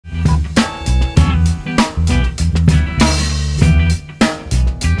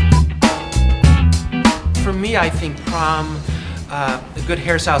me, I think Prom, the good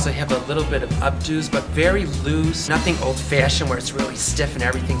hairstyles that have a little bit of updos, but very loose, nothing old-fashioned where it's really stiff and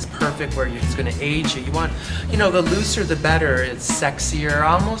everything's perfect, where it's going to age you. You want, you know, the looser the better. It's sexier,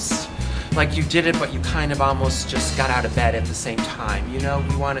 almost like you did it, but you kind of almost just got out of bed at the same time. You know,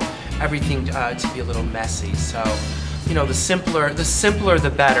 we want everything to be a little messy. So, you know, the simpler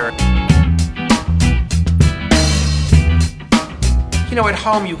the better. You know, at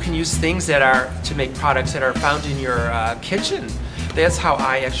home you can use things that are to make products that are found in your kitchen. That's how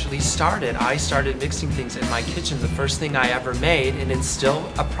I actually started. I started mixing things in my kitchen. The first thing I ever made, and it's still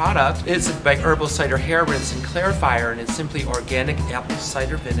a product, is my herbal cider hair rinse and clarifier, and it's simply organic apple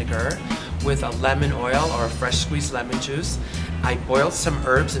cider vinegar with a lemon oil or a fresh squeezed lemon juice. I boiled some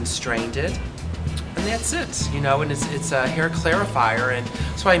herbs and strained it, and that's it, you know, and it's a hair clarifier, and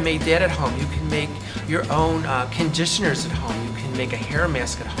so I made that at home. You can make your own conditioners at home. You can make a hair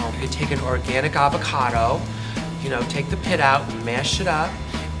mask at home. You can take an organic avocado, you know, take the pit out, mash it up,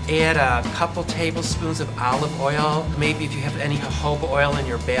 add a couple tablespoons of olive oil, maybe if you have any jojoba oil in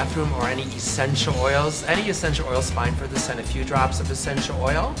your bathroom or any essential oils. Any essential oil is fine for this, and a few drops of essential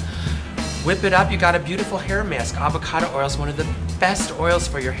oil. Whip it up, you got a beautiful hair mask. Avocado oil is one of the best oils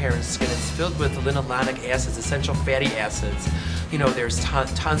for your hair and skin. It's filled with linolenic acids, essential fatty acids. You know, there's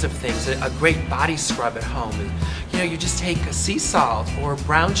tons of things. A great body scrub at home. You know, you just take sea salt or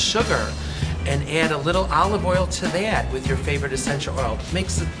brown sugar and add a little olive oil to that with your favorite essential oil.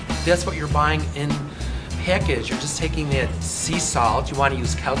 That's what you're buying in package. You're just taking that sea salt, you want to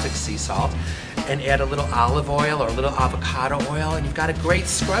use Celtic sea salt, and add a little olive oil or a little avocado oil, and you've got a great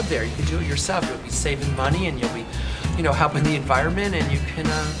scrub there. You can do it yourself. You'll be saving money, and you'll be, you know, helping the environment, and you can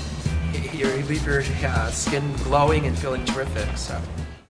leave your skin glowing and feeling terrific. So.